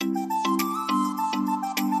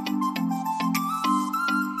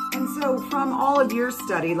from all of your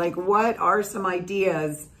study, like what are some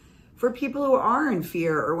ideas for people who are in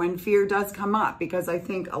fear or when fear does come up? Because I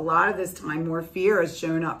think a lot of this time more fear has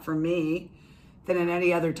shown up for me than at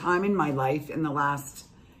any other time in my life in the last,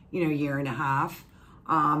 year and a half.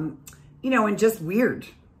 And just weird,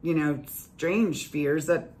 strange fears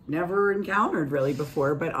that never encountered really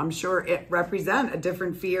before, but I'm sure it represent a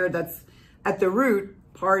different fear that's at the root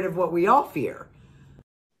part of what we all fear.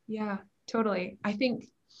 Yeah, totally. I think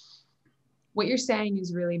what you're saying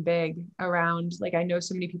is really big around, like, I know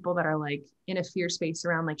so many people that are like in a fear space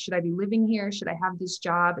around, like, should I be living here? Should I have this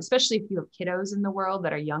job? Especially if you have kiddos in the world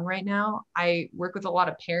that are young right now. I work with a lot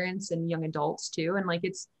of parents and young adults too. And like,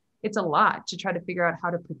 it's a lot to try to figure out how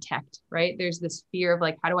to protect, right? There's this fear of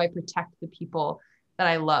like, how do I protect the people that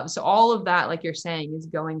I love? So all of that, like you're saying, is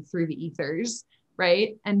going through the ethers,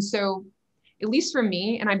 right? And so at least for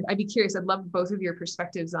me, and I'd be curious, I'd love both of your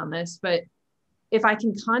perspectives on this, but if I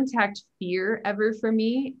can contact fear ever for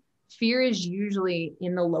me, fear is usually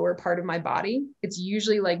in the lower part of my body. It's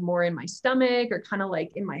usually like more in my stomach or kind of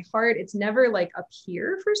like in my heart. It's never like up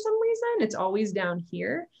here for some reason. It's always down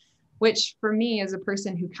here, which for me as a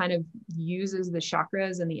person who kind of uses the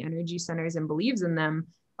chakras and the energy centers and believes in them,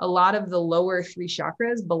 a lot of the lower 3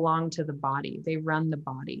 chakras belong to the body. They run the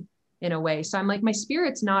body in a way. So I'm like, my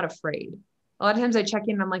spirit's not afraid. A lot of times I check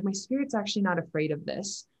in and I'm like, my spirit's actually not afraid of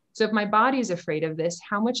this. So if my body is afraid of this,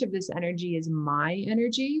 how much of this energy is my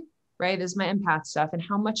energy, right? This is my empath stuff. And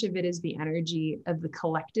how much of it is the energy of the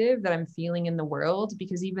collective that I'm feeling in the world?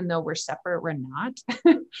 Because even though we're separate, we're not.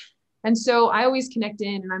 And so I always connect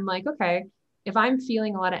in and I'm like, okay, if I'm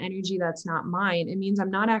feeling a lot of energy that's not mine, it means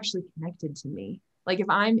I'm not actually connected to me. Like if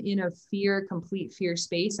I'm in a complete fear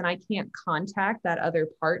space and I can't contact that other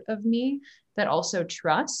part of me that also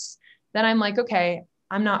trusts, then I'm like, okay,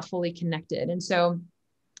 I'm not fully connected. And so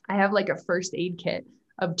I have like a first aid kit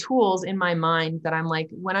of tools in my mind that I'm like,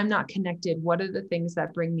 when I'm not connected, what are the things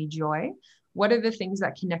that bring me joy? What are the things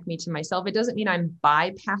that connect me to myself? It doesn't mean I'm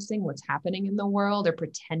bypassing what's happening in the world or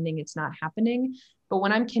pretending it's not happening. But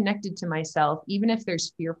when I'm connected to myself, even if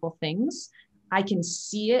there's fearful things, I can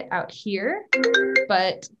see it out here,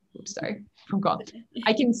 but I'm gone.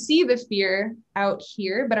 I can see the fear out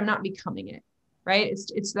here, but I'm not becoming it. Right?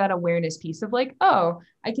 It's that awareness piece of like, oh,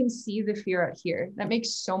 I can see the fear out here. That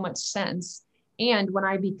makes so much sense. And when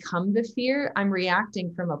I become the fear, I'm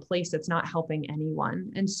reacting from a place that's not helping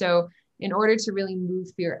anyone. And so in order to really move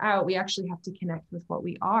fear out, we actually have to connect with what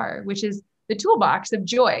we are, which is the toolbox of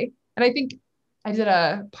joy. And I think I did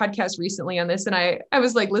a podcast recently on this and I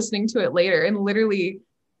was like listening to it later and literally,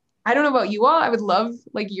 I don't know about you all, I would love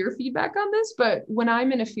like your feedback on this, but when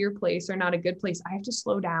I'm in a fear place or not a good place, I have to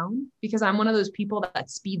slow down because I'm one of those people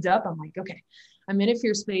that speeds up. I'm like, okay, I'm in a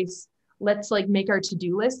fear space. Let's like make our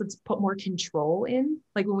to-do list. Let's put more control in.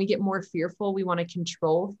 Like when we get more fearful, we want to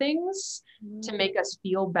control things to make us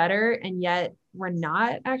feel better. And yet we're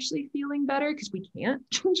not actually feeling better because we can't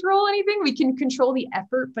control anything. We can control the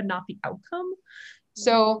effort, but not the outcome.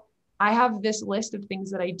 So I have this list of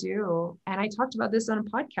things that I do. And I talked about this on a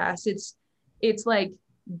podcast. It's like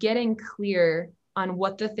getting clear on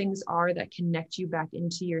what the things are that connect you back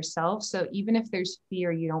into yourself. So even if there's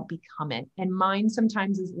fear, you don't become it. And mine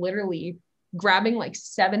sometimes is literally grabbing like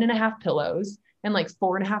 7.5 pillows and like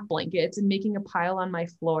 4.5 blankets and making a pile on my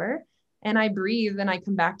floor. And I breathe and I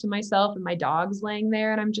come back to myself and my dog's laying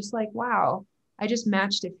there. And I'm just like, wow, I just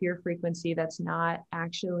matched a fear frequency that's not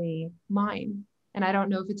actually mine. And I don't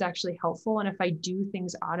know if it's actually helpful. And if I do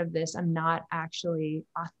things out of this, I'm not actually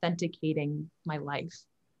authenticating my life,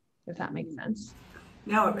 if that makes sense.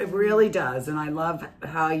 No, it really does. And I love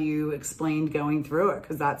how you explained going through it,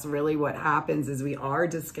 because that's really what happens is we are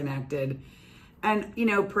disconnected and,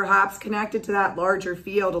 perhaps connected to that larger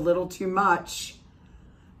field a little too much,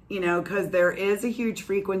 because there is a huge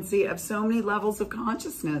frequency of so many levels of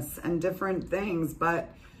consciousness and different things, but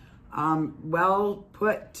well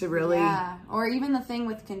put to really. Yeah. Or even the thing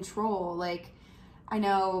with control. Like, I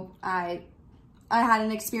know I had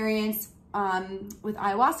an experience with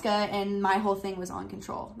ayahuasca and my whole thing was on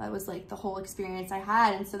control. That was like the whole experience I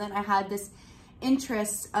had. And so then I had this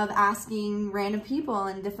interest of asking random people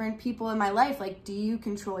and different people in my life, like, do you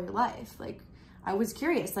control your life? Like, I was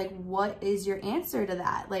curious, like, what is your answer to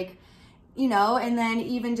that? Like, and then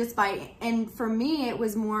even just and for me, it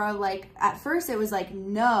was more like, at first it was like,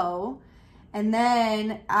 no. And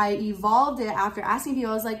then I evolved it after asking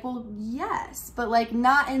people. I was like, well, yes, but like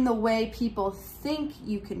not in the way people think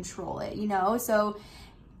you control it, So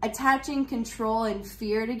attaching control and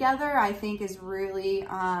fear together, I think is really,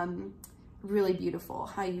 really beautiful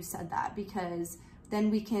how you said that, because then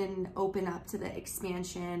we can open up to the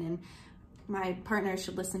expansion and my partner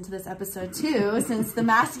should listen to this episode too, since the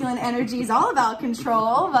masculine energy is all about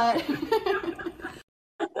control, but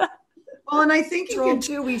well, and I think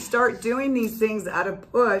too, we start doing these things at a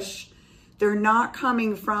push. They're not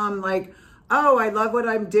coming from like, oh, I love what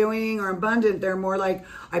I'm doing or abundant. They're more like,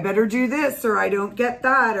 I better do this or I don't get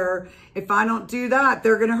that, or if I don't do that,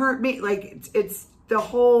 they're going to hurt me. Like it's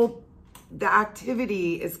the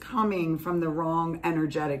activity is coming from the wrong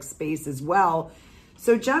energetic space as well.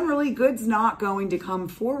 So generally good's not going to come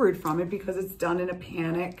forward from it because it's done in a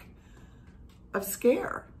panic of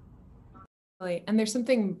scare. And there's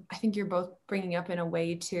something I think you're both bringing up in a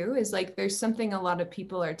way too, is like there's something a lot of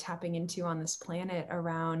people are tapping into on this planet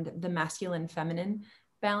around the masculine feminine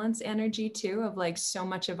balance energy too, of like so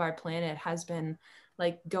much of our planet has been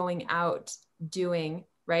like going out doing,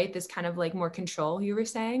 right? This kind of like more control you were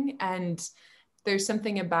saying. And there's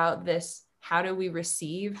something about this, how do we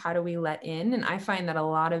receive? How do we let in? And I find that a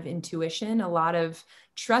lot of intuition, a lot of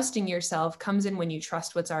trusting yourself comes in when you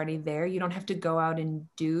trust what's already there. You don't have to go out and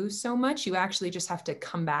do so much. You actually just have to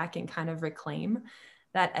come back and kind of reclaim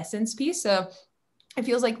that essence piece. So it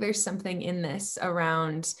feels like there's something in this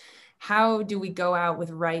around how do we go out with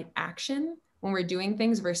right action when we're doing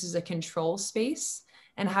things versus a control space?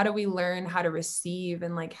 And how do we learn how to receive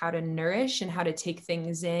and like how to nourish and how to take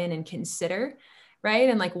things in and consider, right?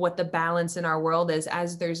 And like what the balance in our world is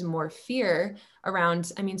as there's more fear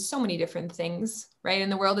around, I mean, so many different things, right? In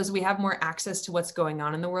the world, as we have more access to what's going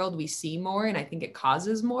on in the world, we see more. And I think it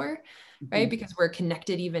causes more, right? Because we're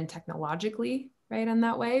connected even technologically, right? In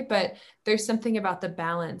that way. But there's something about the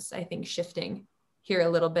balance, I think, shifting here a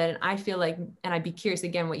little bit. And I feel like, and I'd be curious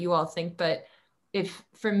again, what you all think, but if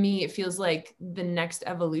for me, it feels like the next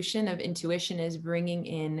evolution of intuition is bringing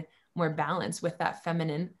in more balance with that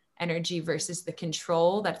feminine energy versus the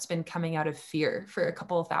control that's been coming out of fear for a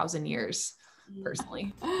couple of thousand years,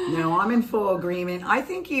 personally. No, I'm in full agreement. I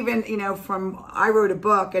think even, I wrote a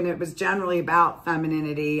book and it was generally about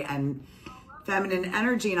femininity and feminine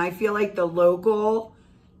energy. And I feel like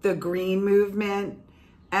the green movement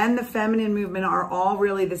and the feminine movement are all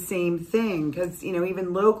really the same thing. Because,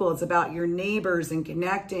 even local, it's about your neighbors and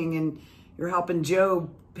connecting, and you're helping Joe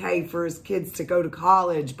pay for his kids to go to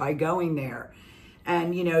college by going there.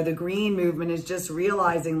 And, the green movement is just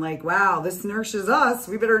realizing like, wow, this nourishes us.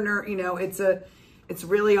 We better, it's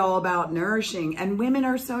really all about nourishing. And women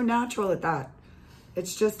are so natural at that.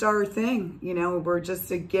 It's just our thing. We're just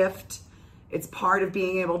a gift. It's part of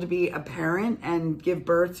being able to be a parent and give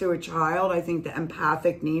birth to a child. I think the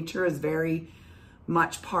empathic nature is very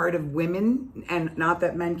much part of women, and not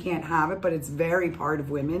that men can't have it, but it's very part of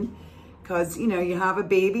women because, you have a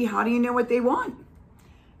baby. How do you know what they want?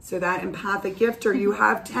 So that empathic gift, or you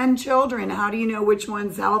have 10 children. How do you know which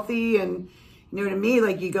one's healthy? And, to me,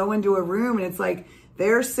 like you go into a room and it's like,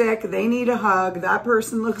 they're sick. They need a hug. That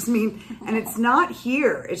person looks mean. And it's not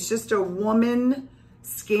here. It's just a woman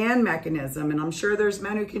scan mechanism. And I'm sure there's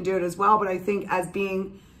men who can do it as well. But I think as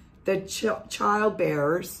being the child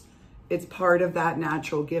bearers, it's part of that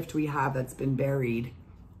natural gift we have that's been buried,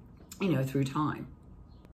 through time.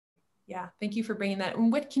 Yeah. Thank you for bringing that.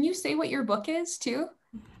 And can you say what your book is too?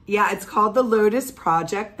 Yeah, it's called The Lotus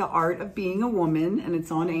Project, The Art of Being a Woman, and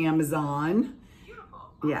it's on Amazon. Beautiful.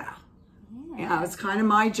 Yeah. Yeah, it's kind of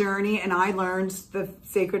my journey, and I learned the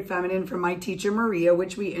sacred feminine from my teacher, Maria,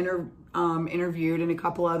 which we interviewed, and a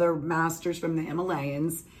couple other masters from the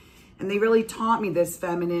Himalayas. And they really taught me this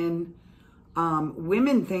feminine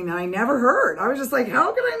women thing that I never heard. I was just like,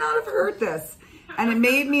 how could I not have heard this? And it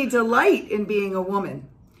made me delight in being a woman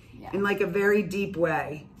in like a very deep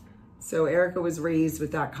way. So Erica was raised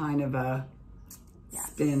with that kind of a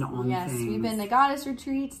spin on things. Yes, we've been to goddess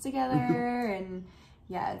retreats together, and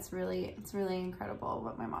it's really incredible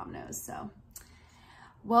what my mom knows. So,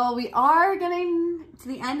 well, we are getting to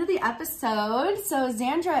the end of the episode. So,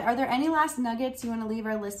 Xandra, are there any last nuggets you want to leave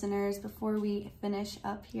our listeners before we finish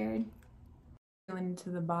up here? Feeling into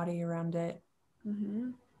the body around it.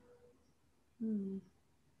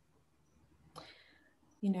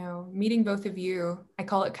 Meeting both of you, I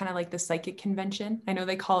call it kind of like the psychic convention. I know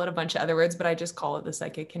they call it a bunch of other words, but I just call it the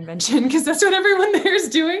psychic convention because that's what everyone there is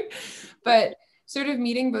doing. But sort of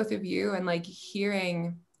meeting both of you and like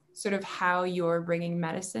hearing sort of how you're bringing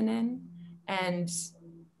medicine in and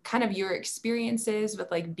kind of your experiences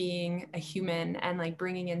with like being a human and like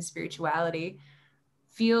bringing in spirituality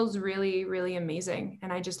feels really, really amazing.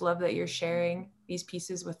 And I just love that you're sharing these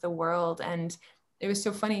pieces with the world. And it was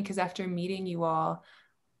so funny because after meeting you all,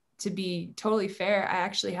 to be totally fair, I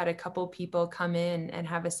actually had a couple people come in and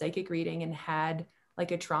have a psychic reading and had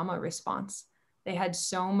like a trauma response They had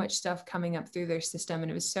so much stuff coming up through their system. And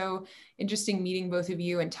it was so interesting meeting both of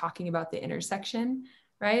you and talking about the intersection,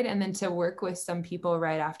 right? And then to work with some people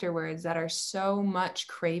right afterwards that are so much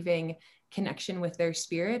craving connection with their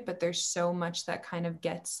spirit, but there's so much that kind of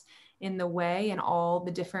gets in the way, and all the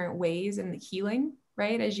different ways and the healing,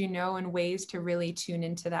 right? As you know, and ways to really tune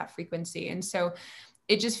into that frequency. And so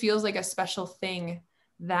it just feels like a special thing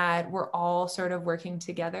that we're all sort of working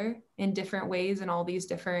together in different ways and all these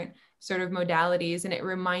different sort of modalities. And it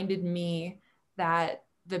reminded me that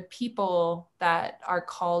the people that are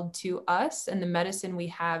called to us and the medicine we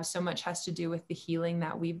have so much has to do with the healing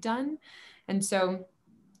that we've done. And so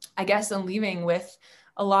I guess I'm leaving with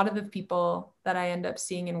a lot of the people that I end up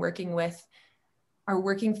seeing and working with are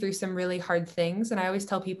working through some really hard things. And I always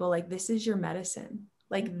tell people, like, this is your medicine.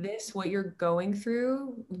 Like this, what you're going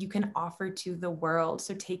through, you can offer to the world.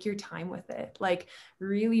 So take your time with it. Like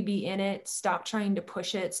really be in it. Stop trying to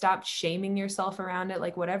push it. Stop shaming yourself around it.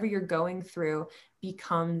 Like whatever you're going through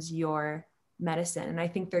becomes your medicine. And I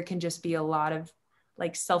think there can just be a lot of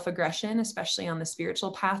like self-aggression, especially on the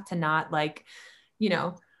spiritual path, to not like, you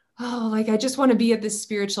know, oh, like I just want to be at this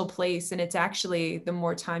spiritual place. And it's actually the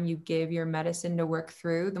more time you give your medicine to work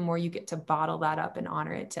through, the more you get to bottle that up and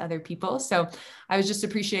honor it to other people. So I was just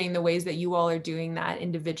appreciating the ways that you all are doing that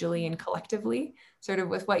individually and collectively, sort of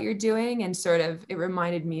with what you're doing. And sort of, it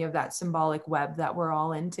reminded me of that symbolic web that we're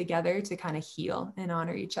all in together to kind of heal and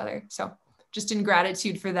honor each other. So just in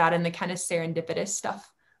gratitude for that and the kind of serendipitous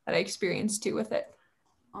stuff that I experienced too with it.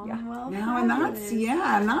 Yeah. Well, no, and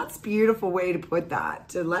that's beautiful way to put that,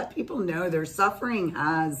 to let people know their suffering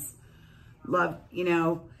has love, you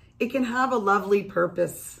know, it can have a lovely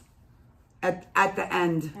purpose at the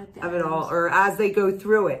end of it all, or as they go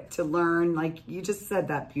through it, to learn. Like you just said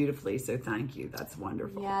that beautifully. So thank you. That's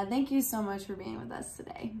wonderful. Yeah. Thank you so much for being with us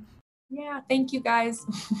today. Yeah. Thank you guys.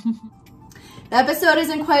 The episode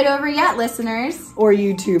isn't quite over yet, listeners. Or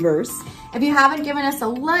YouTubers. If you haven't given us a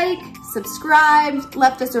like, subscribed,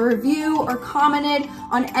 left us a review, or commented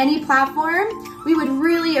on any platform, we would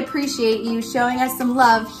really appreciate you showing us some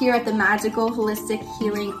love here at the Magical Holistic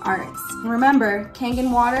Healing Arts. And remember,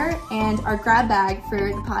 Kangen water and our grab bag for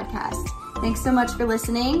the podcast. Thanks so much for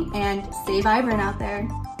listening, and stay vibrant out there.